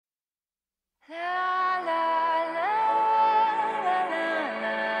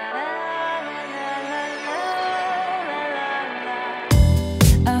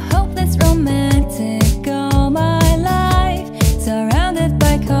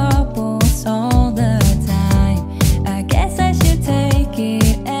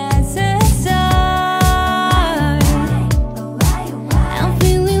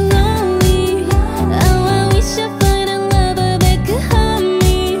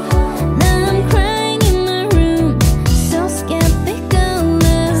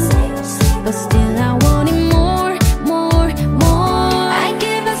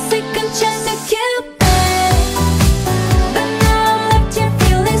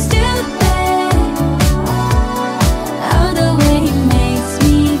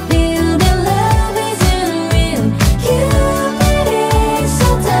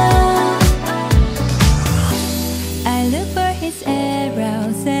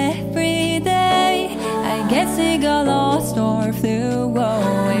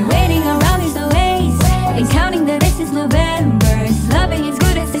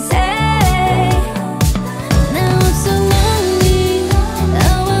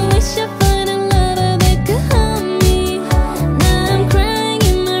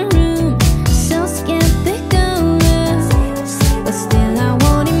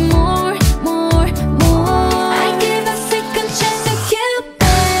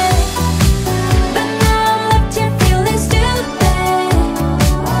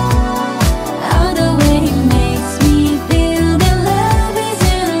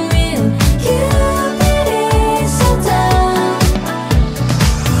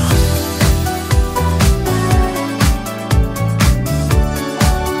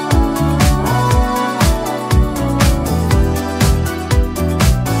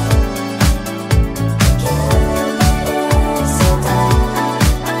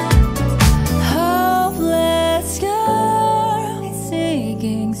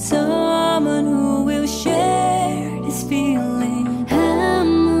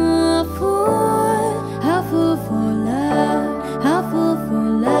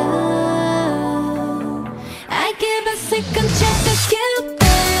check the Cupid,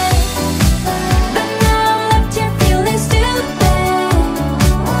 but now I'm left here feeling stupid.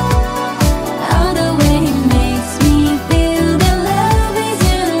 All the way he makes me feel that love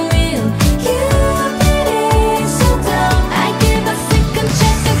isn't real. Cupid is so dumb. I give a second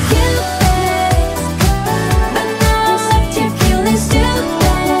check to Cupid, but now I'm left here feeling stupid.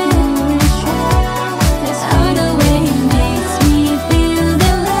 All the way he makes me feel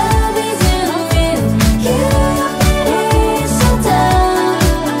that love isn't real. Cupid is so dumb.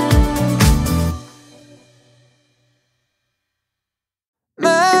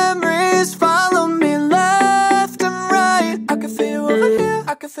 Memories follow me left and right. I can feel you over here,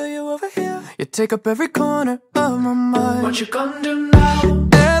 I can feel you over here. You take up every corner of my mind. What you gonna do now?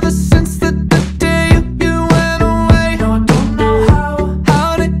 Ever since the day you went away, no, I don't know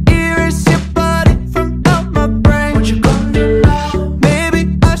how to erase your body from out my brain. What you gonna do now?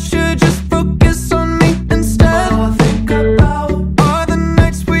 Maybe I should just focus on me instead. All I think about are the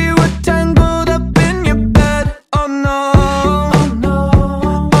nights we were tangled up in your bed. Oh no, oh no,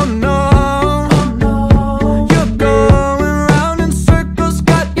 oh no, oh no. You're going round in circles,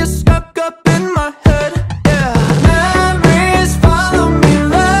 got you stuck up in my head. Yeah. Memories follow me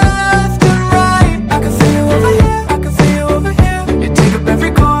left and right. I can feel you over here, I can feel you over here. You take up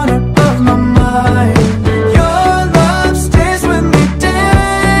every corner of my mind. Your love stays with me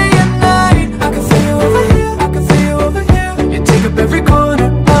day and night. I can feel you over here, I can feel you over here. You take up every corner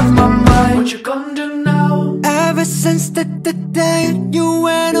of my mind. What you gonna do now? Ever since the day you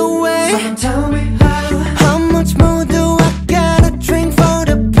went away, someone tell me how much more do I gotta drink for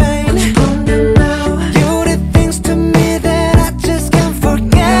the pain? What you gonna do now? You did things to me that I just can't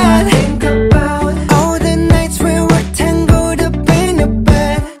forget. Think about all the nights we were tangled up in your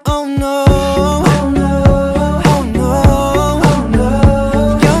bed. Oh no, oh no, oh no, oh no.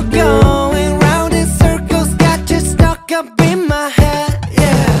 You're going round in circles, got you stuck up in my head.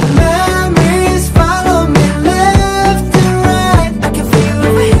 Yeah. Memories follow me left and right. I can feel you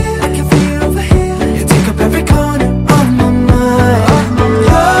over here, I can feel you over here. You take up every corner of my mind.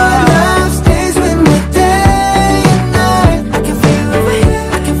 Your love stays with me day and night. I can feel you over here,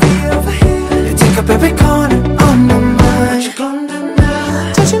 I can feel you over here. You take up every corner of my mind. What you gonna do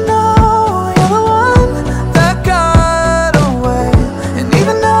now? Did you know you're the one that got away? And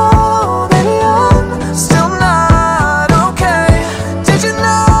even though, baby, I'm still not okay. Did you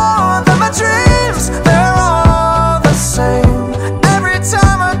know that my dreams, they're all the same? Every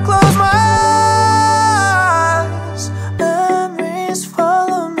time I close my eyes, memories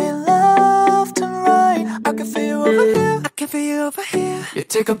follow me left and right. I can feel you over here, I can feel you over here. You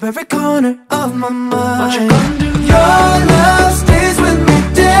take up every corner of my mind. What you gonna do? Your love stays with me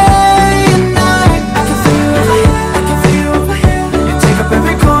day and night. I can feel you over here, I can feel you over here. You take up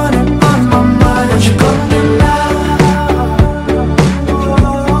every corner of my mind. What you gonna do now?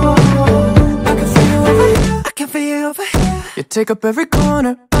 I can feel you over here, I can feel you over here. You take up every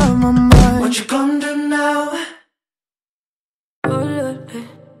corner of my mind. What you gonna do now? Roll up,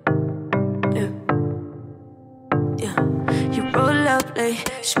 yeah, yeah. You roll up late,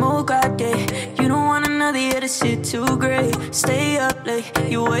 smoke all day. You don't want another year to sit too great. Stay up late,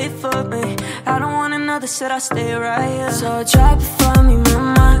 you wait for me. I don't want another, said I'll stay right here. So drop it for me,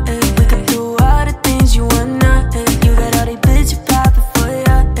 mama, eh. We can do all the things you want not, eh. You got all these bitches popping for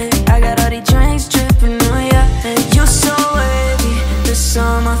ya, eh. I got all these drinks dripping on ya, eh. You so wavy, the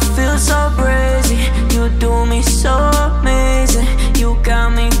summer feels so crazy. You do me so amazing. You got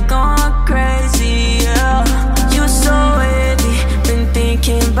me going crazy, yeah. You so wavy, been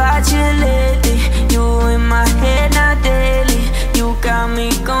thinking about you lately. You in my head now daily. You got me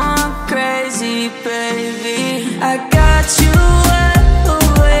going crazy, baby. I got you up.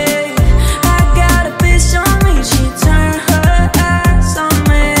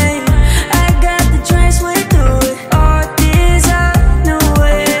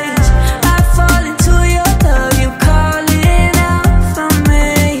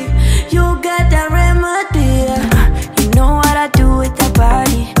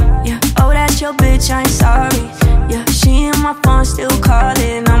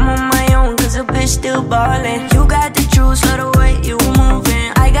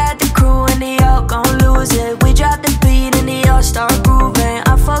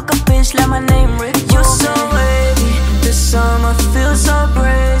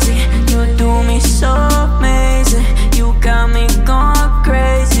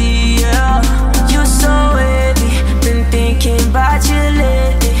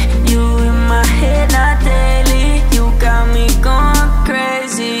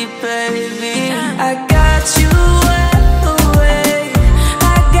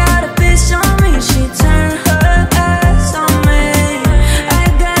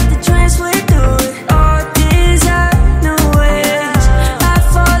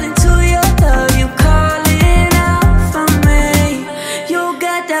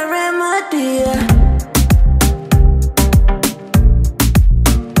 idea.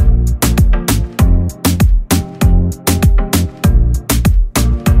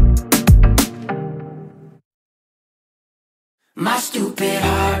 My stupid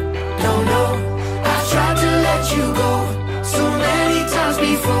heart, don't know. I've tried to let you go so many times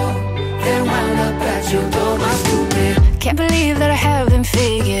before, then wound up at your door. My stupid. Can't believe that I haven't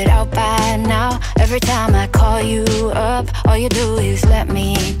figured out by now. Every time I call you up, all you do is let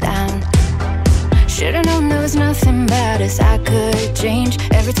me down. Should've known there was nothing about us I could change.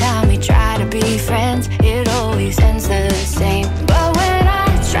 Every time we try to be friends, it always ends the same. But when I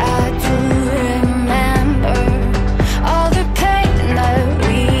try to remember all the pain that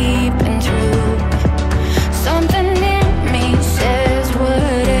we've been through, something in me says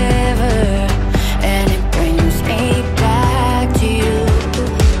whatever, and it brings me back to you.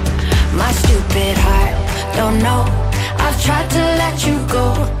 My stupid heart, don't know. I've tried to let you go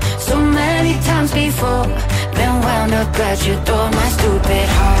so many times before, then wound up at your door. My stupid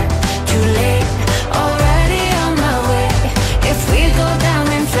heart, too late, already on my way. If we go down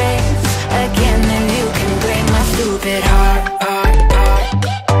in flames again, then you can blame my stupid heart, heart, heart.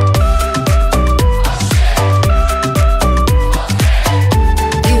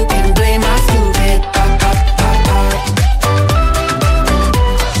 You can blame my stupid heart, heart, heart, heart.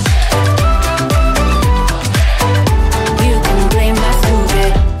 You can blame my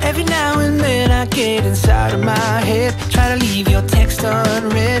stupid. Every now and then I get inside of my head, try to leave your text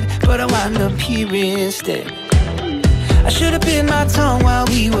unread, but I wind up here instead. I should have bit my tongue while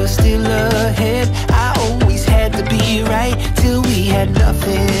we were still ahead. I always had to be right till we had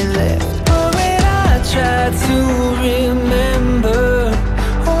nothing left. But when I tried to remember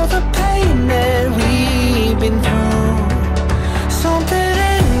all the pain that we've been through, something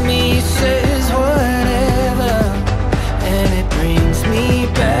in me says whatever, and it brings me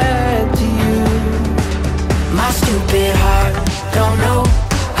back to you. My stupid heart, don't know.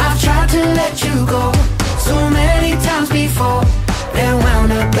 I've tried to let you go so many times before, then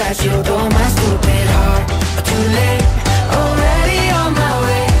wound up at your door. My stupid heart, too late, already on my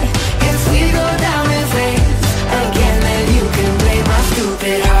way. If we go down in flames again, then you can blame my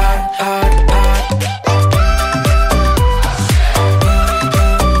stupid heart, heart, heart.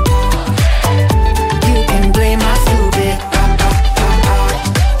 You can blame my stupid heart, heart, heart, heart.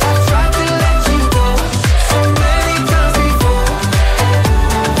 I've tried to let you go so many times before.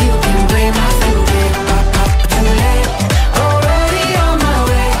 You can blame my stupid heart, heart. Too late, already on my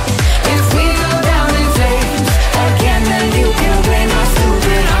way. If we go down in flames again, then you can blame my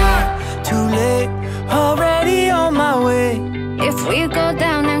stupid heart. Too late, already on my way. If we go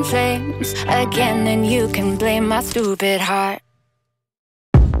down in flames again, then you can blame my stupid heart.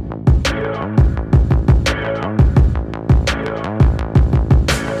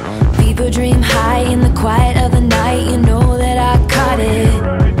 People dream high in the quiet of the night. You know that I caught it.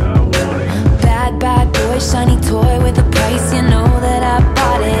 Bad, bad boy, shiny toy with a price. You know that I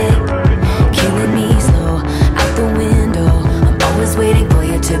bought it. Killing me slow, out the window. I'm always waiting for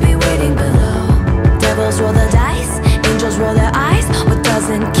you to be waiting below. Devils roll the dice, angels roll their eyes. What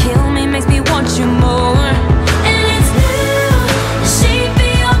doesn't kill me makes me want you more. And it's blue, the shape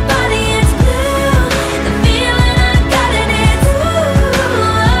of your body is blue. The feeling I got in it's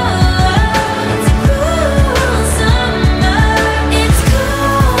it's a cruel summer. It's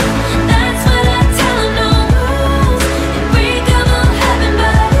cool, that's what I tell 'em, no rules. And break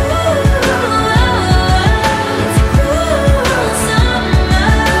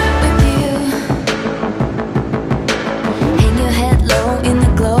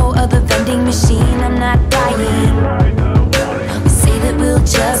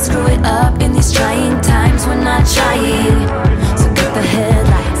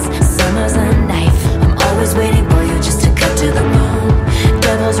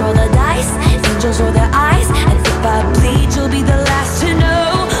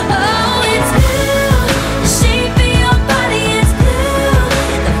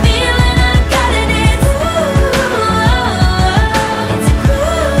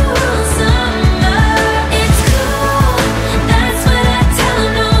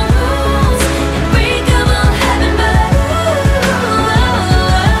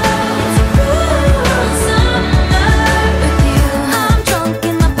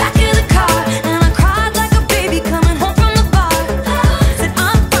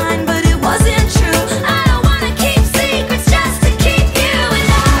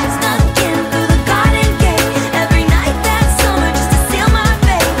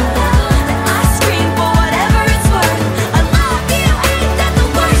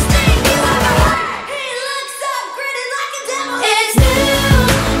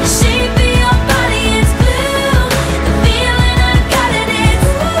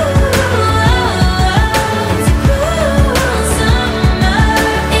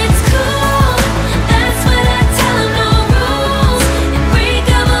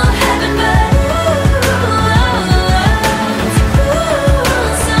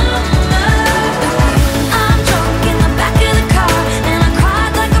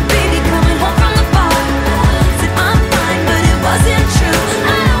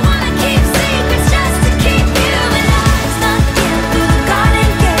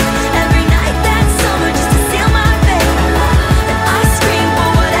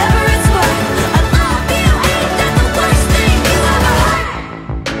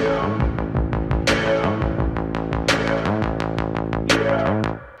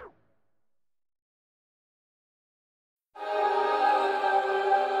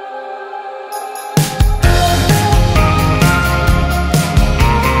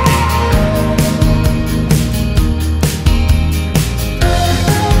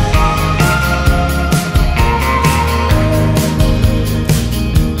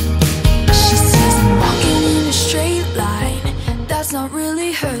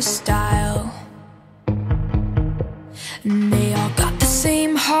her style. And they all got the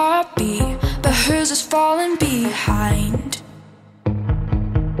same heartbeat, but hers is falling behind.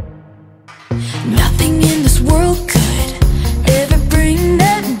 Nothing in this world could ever bring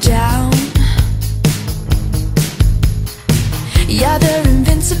them down. Yeah, they're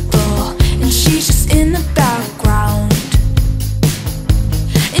invincible, and she's just in the background.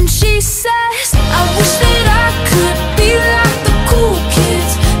 And she says, I wish that I could be like the cool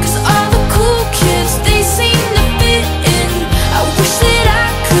kids, 'cause all the cool kids, they seem to fit in. I wish that I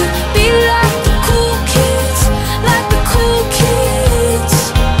could be like the cool kids, like the cool kids.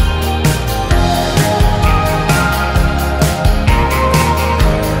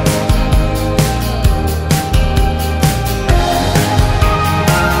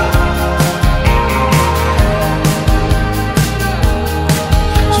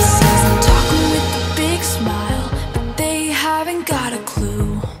 He says I'm talking with a big smile, but they haven't got a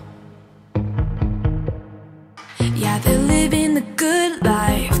clue. Yeah, they're living the good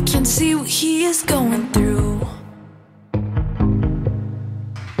life, can't see what he is going through.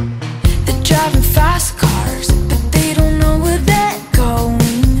 They're driving fast cars, but they don't know where they're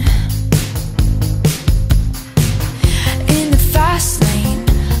going. In the fast lane,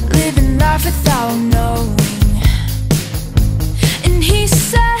 living life without knowing. And he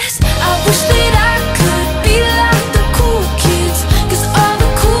says, I wish that I could be like the cool kids, 'cause all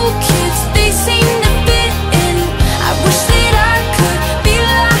the cool kids, they seem to fit in. I wish that I could be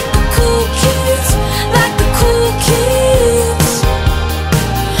like the cool kids, like the cool kids.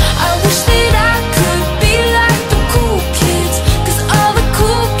 I wish that I could be like the cool kids, 'cause all the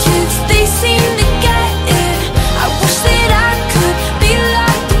cool kids, they seem to get it. I wish that I could be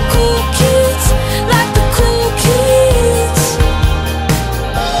like the cool kids, like the cool kids.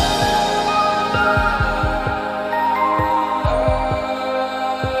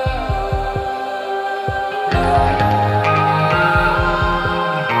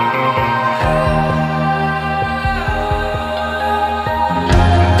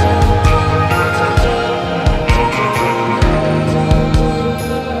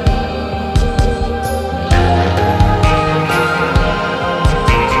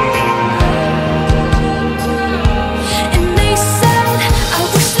 And they said, I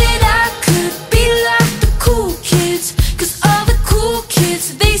wish that I could be like the cool kids, 'cause all the cool kids,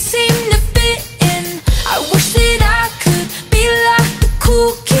 they seem to fit in. I wish that I could be like the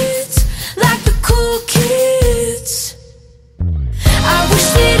cool kids, like the cool kids. I wish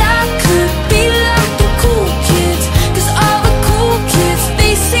that I could be like the cool kids, 'cause all the cool kids,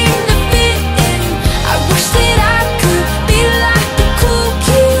 they seem to fit in. I wish that I could be like the cool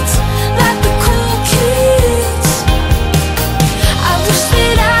kids, like the cool kids. I wish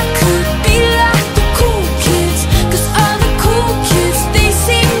that I could be like the cool kids, 'cause all the cool kids, they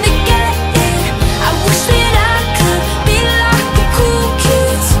seem to get it. I wish that I could be like the cool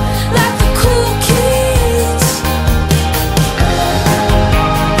kids, like the cool kids.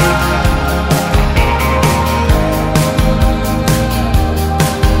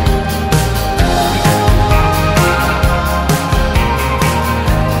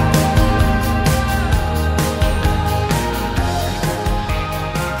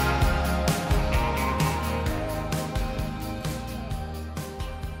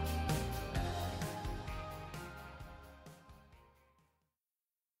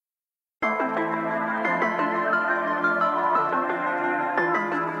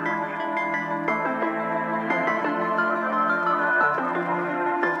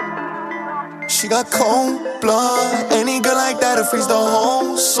 She got cold blood. Any girl like that'll freeze the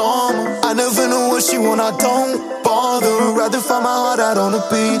whole summer. I never know what she want, I don't bother. Rather find my heart out on the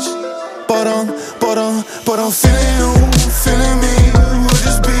beach. But I'm feeling you, feeling me. We'll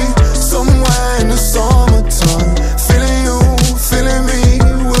just be somewhere in the summertime. Feeling you, feeling me.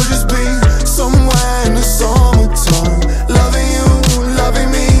 We'll just be somewhere in the summertime. Loving you,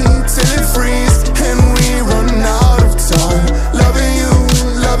 loving me, till it freeze and we run out of time. Loving you,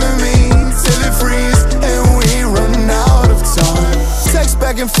 loving me, till it freeze and we run out of time. Text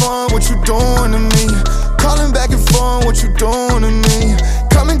back and forth, what you doing to me? Calling back and forth, what you doing to me?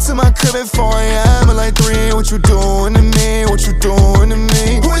 Coming to my crib at 4 AM at like 3. What you doing to me? What you doing to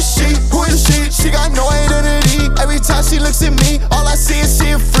me? Who is she? Who is she? She got no identity. Every time she looks at me, all I see is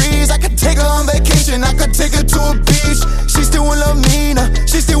she a freeze. I could take her on vacation, I could take her to a beach. She still won't love me, nah,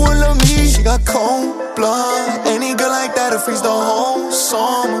 she still won't love me. She got cold blood. Any girl like that'll freeze the whole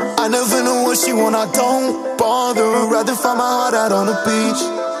summer. I never know what she want, I don't bother. Rather find my heart out on the beach.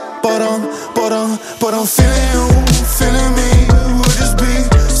 But I'm feeling you, feeling me. We'll just be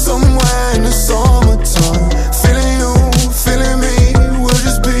somewhere in the summertime. Feeling you, feeling me. We'll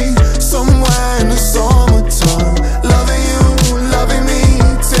just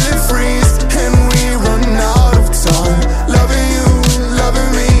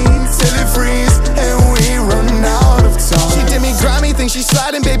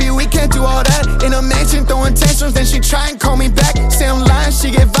baby, we can't do all that. In a mansion, throwing tantrums, then she try and call me back. Say I'm lying,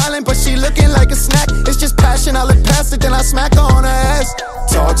 she get violent, but she looking like a snack. It's just passion, I look past it, then I smack her on her ass.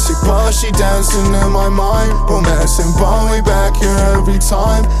 Toxic, but she dancing in my mind. Romancing, but we back here every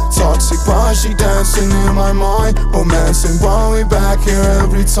time. Toxic, but she dancing in my mind. Romancing, but we back here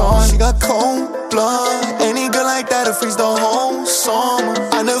every time. She got cold blood, any girl like that'll freeze the whole summer.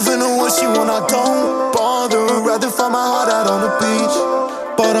 I never know what she want, I don't bother. Rather find my heart out on the beach.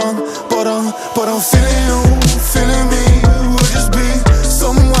 But I'm feeling you, feeling me. We'll just be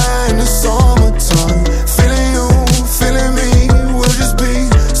somewhere in the summertime. Feeling you, feeling me. We'll just be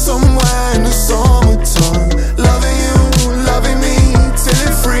somewhere in the summertime. Loving you, loving me, till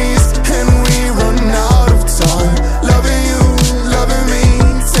it freeze and we run out of time. Loving you, loving me,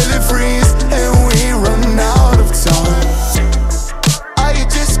 till it freeze and we run out of time. I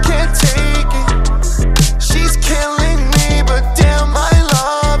just can't take it. She's killing me, but damn, I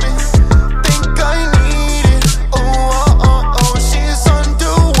love it. Think I need it. Oh, oh, oh, oh. She's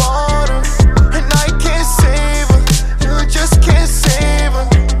underwater, and I can't save her. You just can't save her.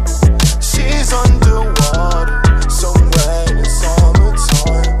 She's underwater, somewhere in the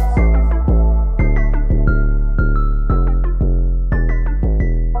summertime.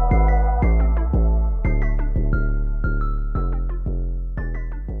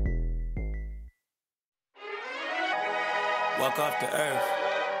 Walk off the earth.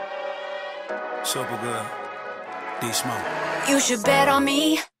 Super good. D-Smoke. You should bet on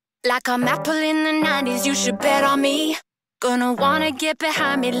me, like I'm Apple in the 90s. You should bet on me. Gonna wanna get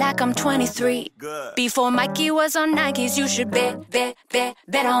behind me like I'm 23. Good. Before Mikey was on Nikes, you should bet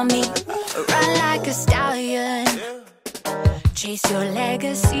on me. Run like a stallion, chase your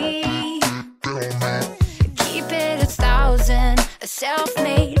legacy. Keep it 1,000, a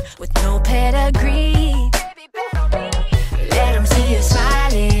self-made with no pedigree. Let them see you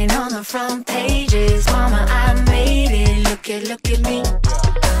smiling on the front pages. Mama, I made it, look at me.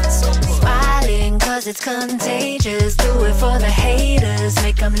 Smiling cause it's contagious. Do it for the haters,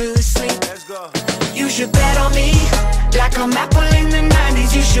 make them lose sleep. Let's go. You should bet on me, like I'm Apple in the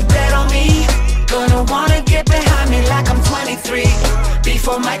 90s. You should bet on me. Gonna wanna get behind me like I'm 23.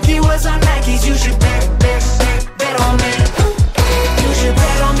 Before Mikey was on Nikes, you should bet on me. You should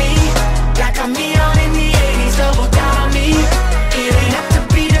bet on me, like I'm Neon in the 80s. Double down on me. It ain't have to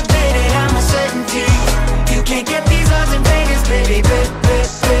be debated, I'm a certainty. You can't get these odds in Vegas, baby.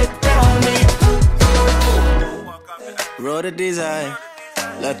 Bet on me. Roll the desire,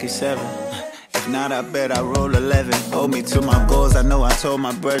 lucky 7. If not, I bet I roll 11. Hold me to my goals, I know I told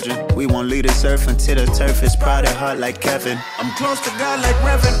my brethren. We won't leave this earth until the turf is proud and hard like Kevin. I'm close to God like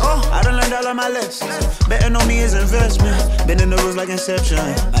Reverend. Oh, I done learned all of my lessons. Betting on me is investment. Been in the rules like Inception.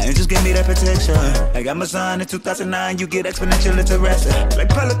 My angels give me that protection. Like Amazon in 2009, you get exponential interest. Like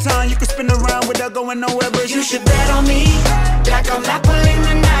Peloton, you can spin around without going nowhere, but You should bet on me, like I'm Apple in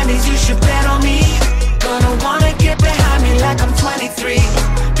the 90s. You should bet on me. Gonna wanna get behind me like I'm 23.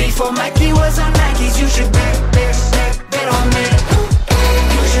 Before Mikey was on Nikes, you should bet on me.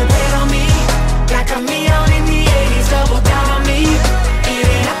 You should bet on me, like I'm Neon in the 80s. Double down on me. It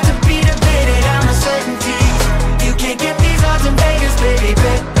ain't have to be debated, I'm a certainty. You can't get these odds in Vegas, baby.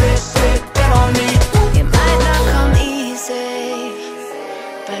 Bet on me. It might not come easy,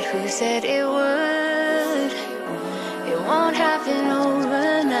 but who said it would? It won't happen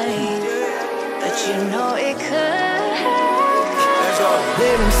overnight, but you know it could.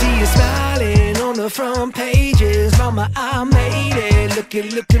 Let them see you smiling on the front pages. Mama, I made it, look at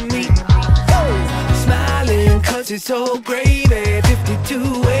me. Smiling cause it's so gravy.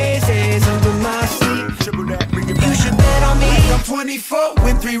 52 aces under my seat. You should bet on me. I'm 24,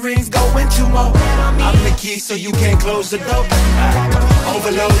 win 3 rings, go win 2 more. I'm the key so you can't close the door.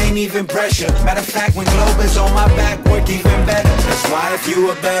 Overload ain't even pressure. Matter of fact, when Globe is on my back, work even better. That's why if you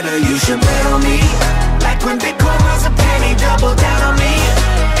were better, you should bet on me. Like when Bitcoin was a penny, double down on me.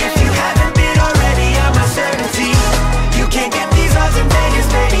 If you haven't been already, I'm a certainty. You can't get these odds in Vegas,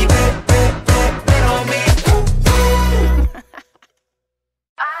 baby. Bet on me.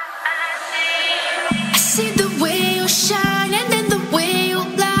 I see the way you shine and then the way you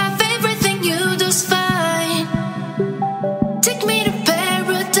laugh. Everything you do's fine. Take me to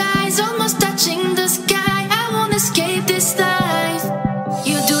paradise, almost touching the sky. I won't escape this life.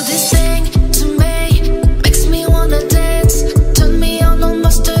 You do this thing to me, makes me wanna dance. Turn me on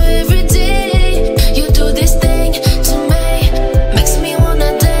almost every day.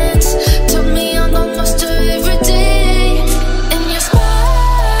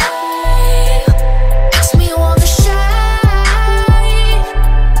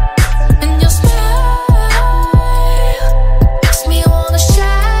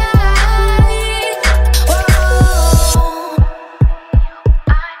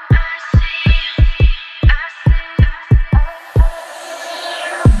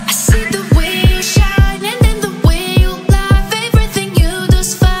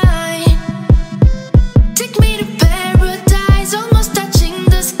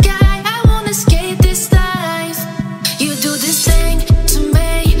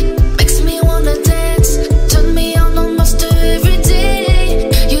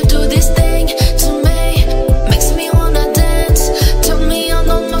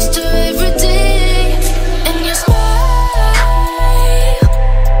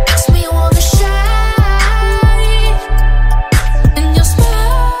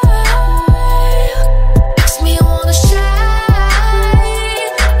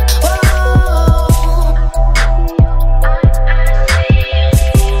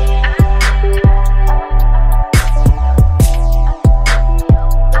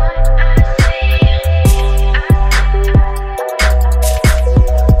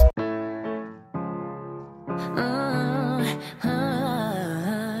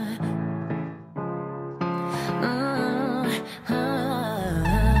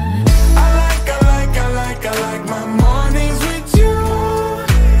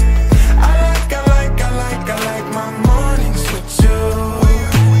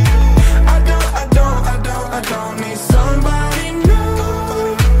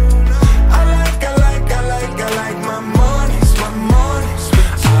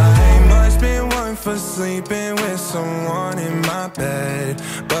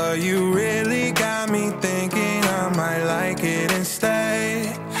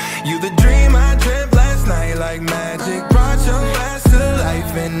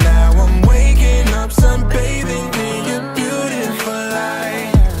 sunbathing in your beautiful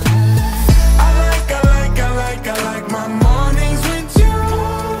light. I like my mornings with you.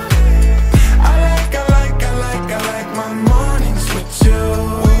 I like my mornings with you.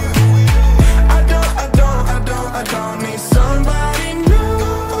 I don't need somebody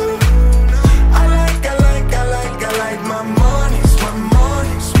new. I like my mornings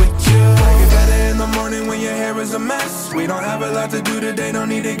with you. Like it better in the morning when your hair is a mess. We don't have a lot to do today, don't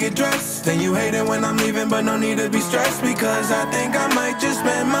need to get dressed. Then you hate it when I'm leaving, but no need to be stressed, because I think I might just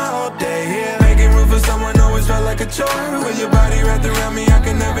spend my whole day here. Making room for someone always felt like a chore. With your body wrapped around me, I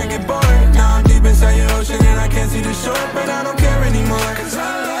can never get bored. Now I'm deep inside your ocean and I can't see the shore, but I don't care anymore, cause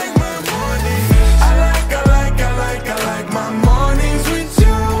I like my mornings. I like my mornings with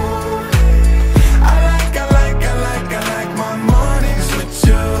you. I like my mornings with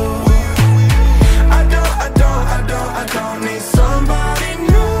you. I don't need somebody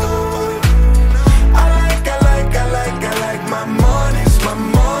new. I like my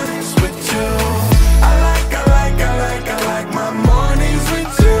mornings with you. I like my mornings with you.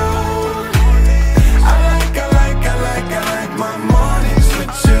 I like my mornings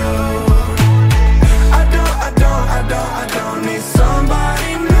with you. I don't need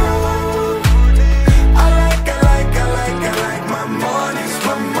somebody new. I like my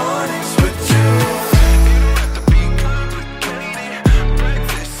mornings with you.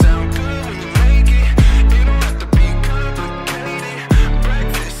 Breakfast sound good when you make it. You don't have to be complicated.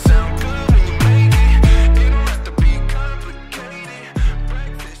 Breakfast sound good when you make it. You don't have to be complicated.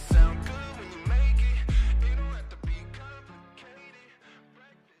 Breakfast sound good when you make it. You don't have to be complicated.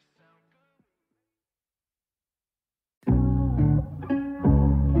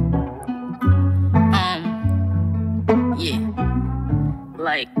 Yeah,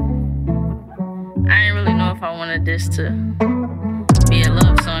 like, I ain't really know if I wanted this to be a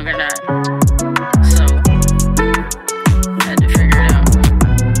love song or not, so I had to figure it out.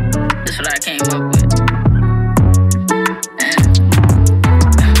 That's what I came up with. And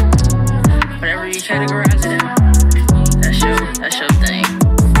whatever you categorize it in, that's your thing.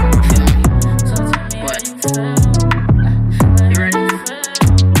 Feel me? What? You ready?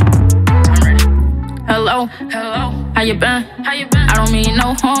 I'm ready. Hello, how you been? I don't mean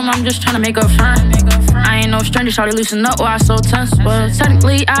no harm, I'm just tryna make a friend. I ain't no stranger, shawty loosen up, why I so tense? Well,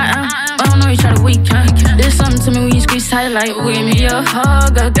 technically I am, but I don't know each other weekend. Did something to me when you squeeze tight, like, give me a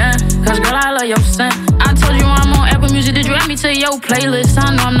hug again. Cause girl, I love your scent. I told you I'm on Apple Music, did you add me to your playlist?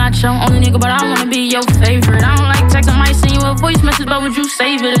 I know I'm not your only nigga, but I wanna be your favorite. I don't like texting, might send you a voice message, but would you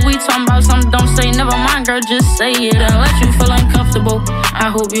save it? If we talking about something, don't say never mind, girl, just say it. And let you feel uncomfortable.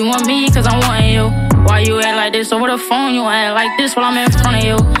 I hope you want me, cause I want you. Why you act like this over the phone? You act like this while I'm in front of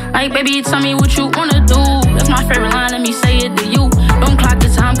you. Like, baby, tell me what you wanna do. That's my favorite line, let me say it to you. Don't clock the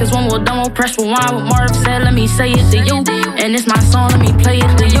time, cause when we're done, we'll press rewind. What Marv said, let me say it to you. And it's my song, let me play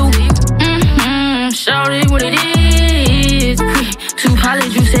it to you. Shout it what it is. Too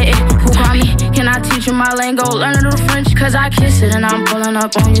college, you said it. Who call me? Can I teach you my lingo? Learn a little French, cause I kiss it. And I'm pulling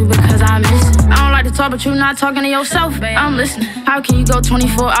up on you because I miss it. I don't like to talk, but you not talking to yourself. I'm listening. How can you go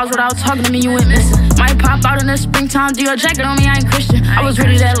 24 hours without talking to me? You went missing. Might pop out in the springtime, do your jacket on me, I ain't Christian. I was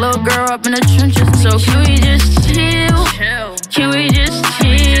really that little girl up in the trenches. So can we just chill? Can we just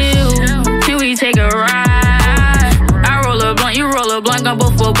chill? Can we take a ride? I roll a blunt, you roll a blunt, gon'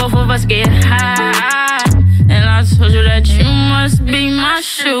 both of us get high. And I told you that you must be my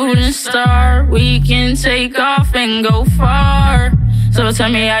shooting star. We can take off and go far. So tell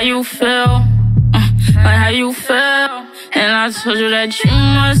me how you feel, like how you feel. And I told you that you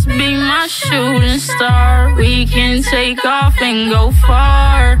must be my shooting star. We can take off and go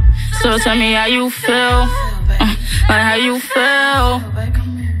far. So tell me how you feel, like how you feel.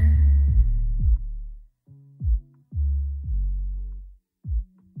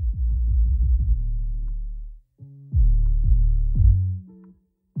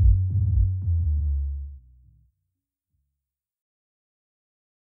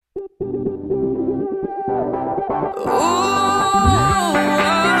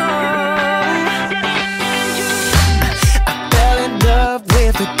 I fell in love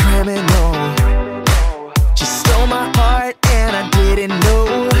with a criminal. She stole my heart and I didn't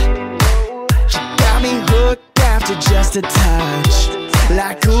know. She got me hooked after just a touch.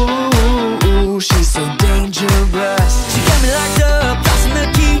 Like ooh, she's so dangerous. She got me locked up, lost in the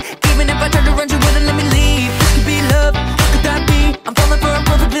key. Even if I tried to run, she wouldn't let me leave. This could be love, how could that be? I'm falling for a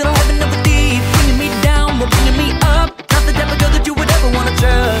perfect little heaven of a thief. Bringing me down, we're bringing me up. Not the type of girl that you would ever wanna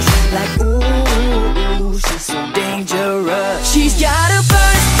trust. Like ooh, she's so dangerous. She's got a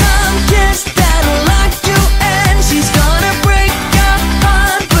first time kiss that'll lock you in. She's gonna break your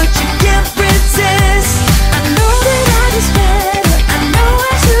heart, but you can't resist.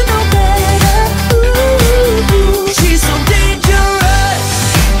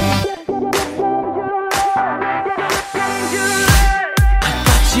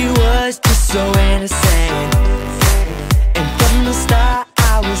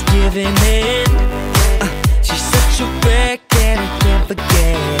 can't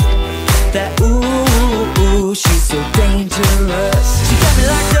forget that, ooh, she's so dangerous. She got me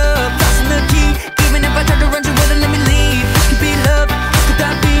locked up, tossing the key. Even if I tried to run, she wouldn't let me leave. This could be love, how could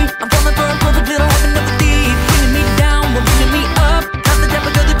that be? I'm falling for a perfect little heaven of a thief. Bringing me down, but bringing me up. Not the type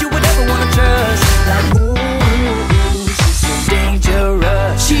of girl that you would ever wanna trust. Like, ooh, she's so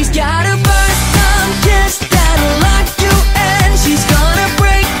dangerous. She's got a first-time kiss that'll lock you in. She's gonna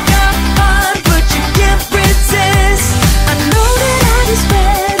break your heart, but you can't resist. I know that I just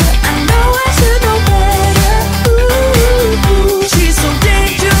better, I know I should know better. Ooh, she's so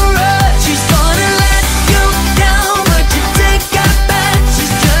dangerous. She's gonna let you down, but you take her back.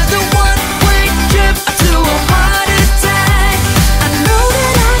 She's just a one-way trip to a heart attack. I know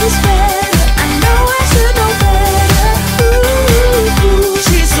that I just better, I know I should know better. Ooh,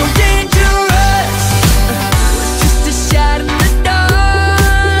 she's so dangerous. Just a shot in the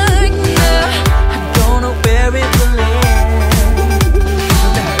dark. I don't know where it will end.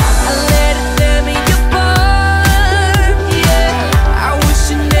 I let it tear me apart. Yeah, I wish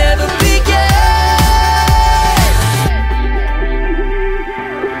it never began.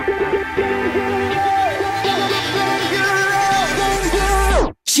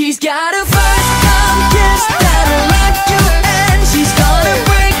 She's got a first-time kiss that'll lock you in. She's gonna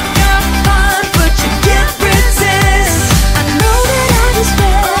break your heart, but you can't resist. I know that I just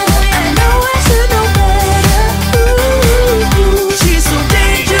better, I know I should know better. Ooh, she's so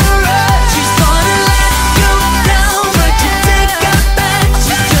dangerous. She's gonna let you down, but you take her back.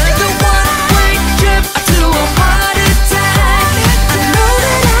 She's just a one-way trip to a heart attack. I know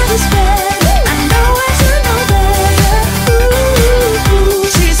that I just better, I know I should know better. Ooh,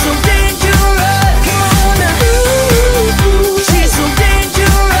 she's so dangerous. Come on now. Ooh, she's so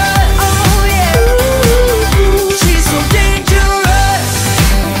dangerous. Oh yeah. Ooh, she's so dangerous.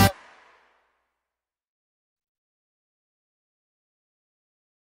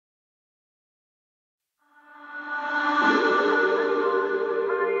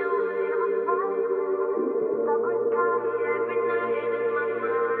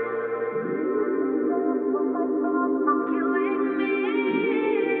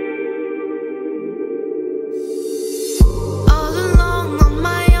 All along on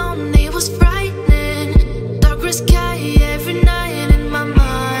my own, it was frightening. Darker sky every night in my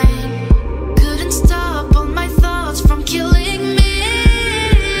mind. Couldn't stop all my thoughts from killing me.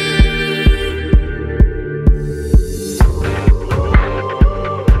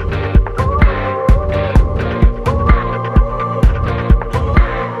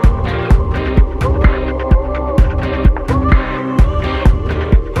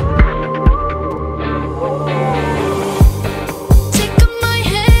 Take up my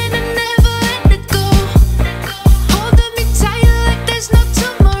hand and never let it go. Holding me tight like there's no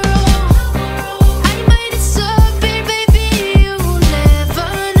tomorrow. I might disappear, baby, you never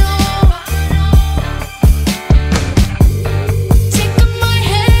know. Take up my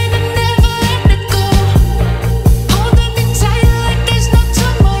hand and never let it go. Holding me tight like there's no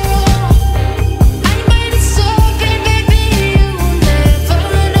tomorrow. I might disappear, baby, you never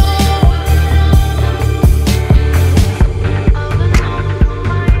know.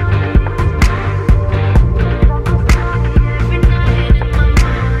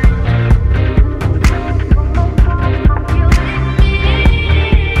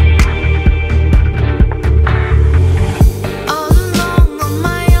 All along on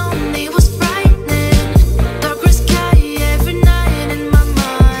my own, it was frightening. Darker sky every night in my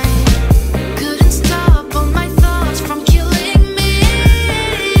mind. Couldn't stop all my thoughts from killing me.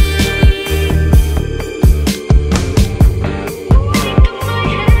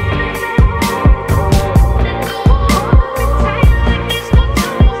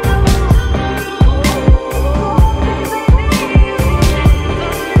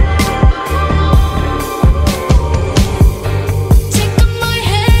 Take up my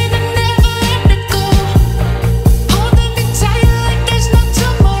hand and never let it go. Holding me tight like there's no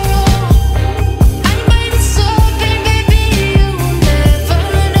tomorrow. I might disappear, baby, you never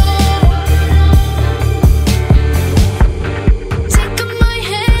know. Take up my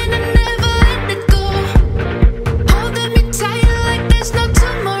hand and never let it go. Holding me tight like there's no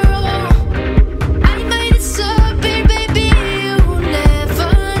tomorrow. I might disappear, baby, you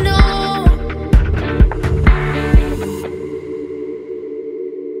never know.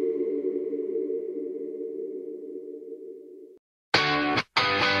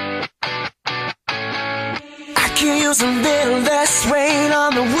 I could use a little less rain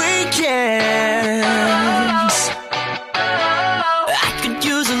on the weekends. I could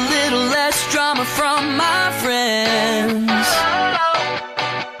use a little less drama from my friends.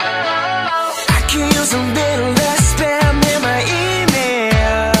 I could use a little less spam in my email.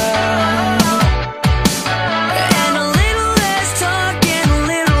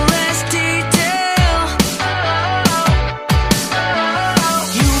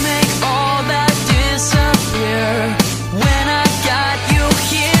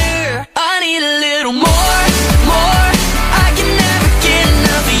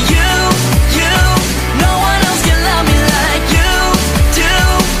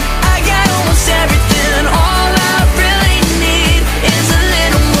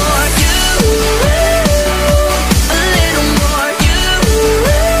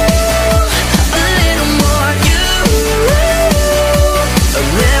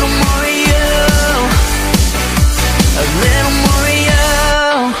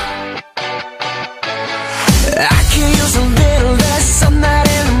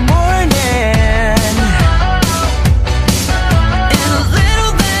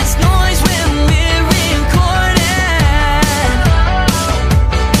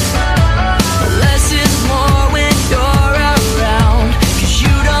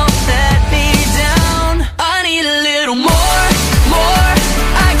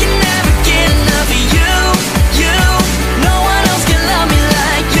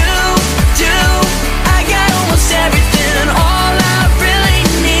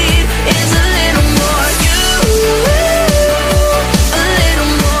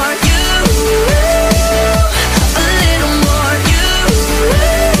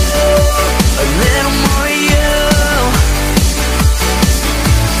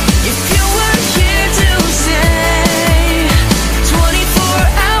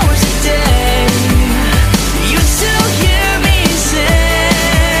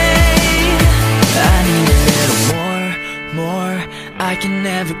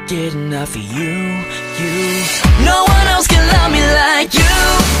 never get enough of you. No one else can love me like you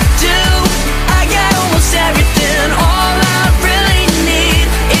do. I got almost everything. All I really need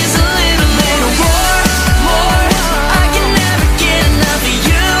is a little more. I can never get enough of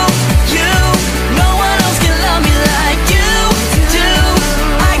you. No one else can love me like you do.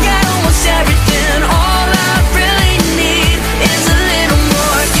 I got almost everything. All I really need is a little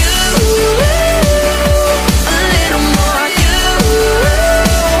more you. A little more you.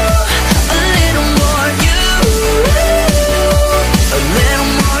 A little more you. A little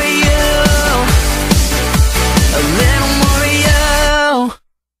more you. A little more you.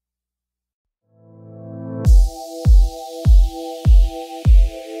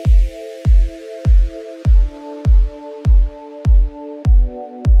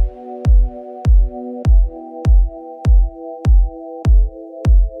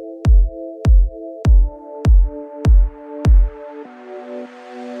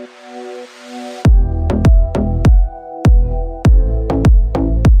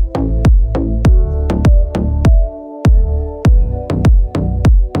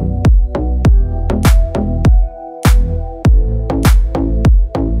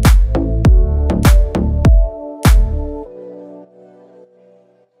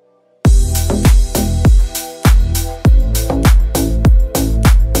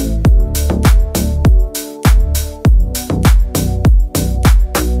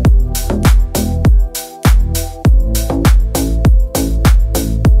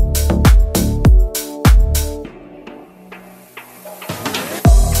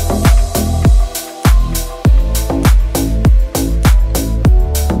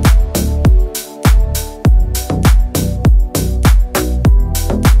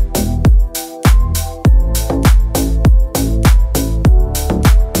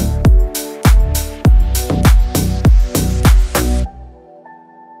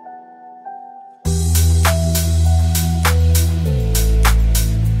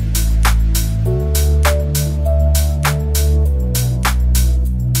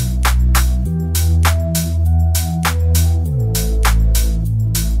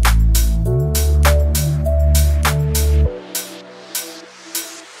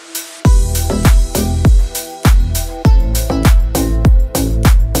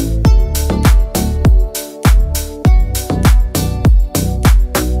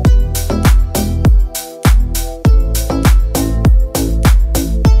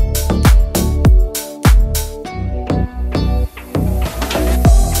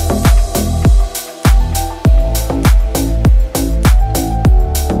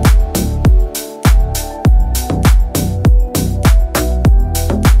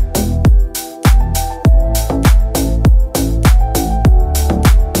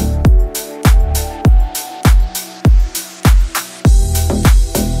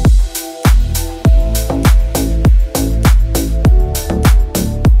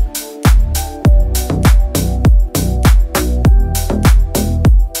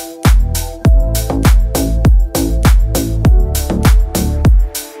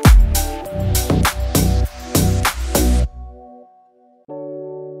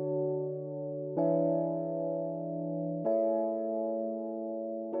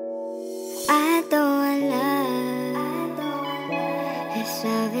 I don't want love if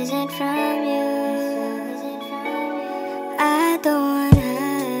love isn't from you. I don't want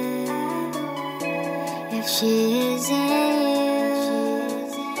her if she isn't you.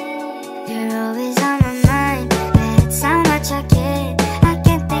 You're always on my mind. That's how much I care. I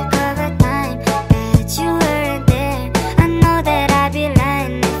can't think of a time that you weren't there. I know that I'd be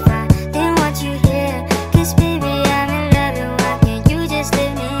lying if I didn't want you here. 'Cause baby, I'm in love, and why can't you just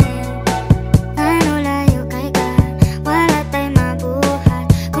leave me?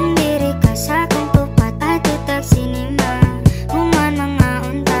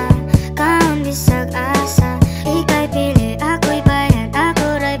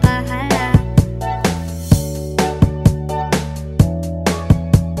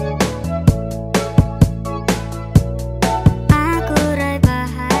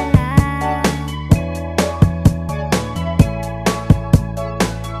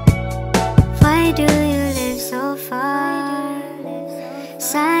 Do you live so far?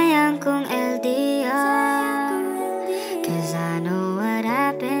 Sayang kung LDR. 'Cause I know what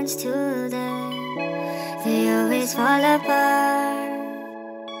happens to them. They always fall apart.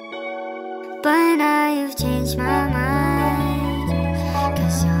 But now you've changed my mind.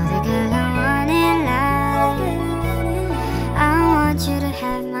 'Cause you're the girl I want in life. I want you to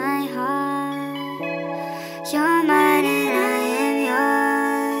have my heart. You're mine and I am yours.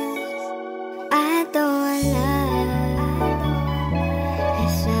 I don't want love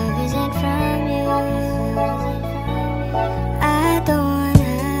if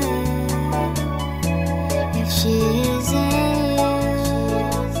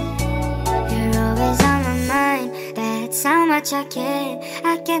much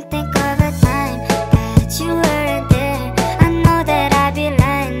I can't think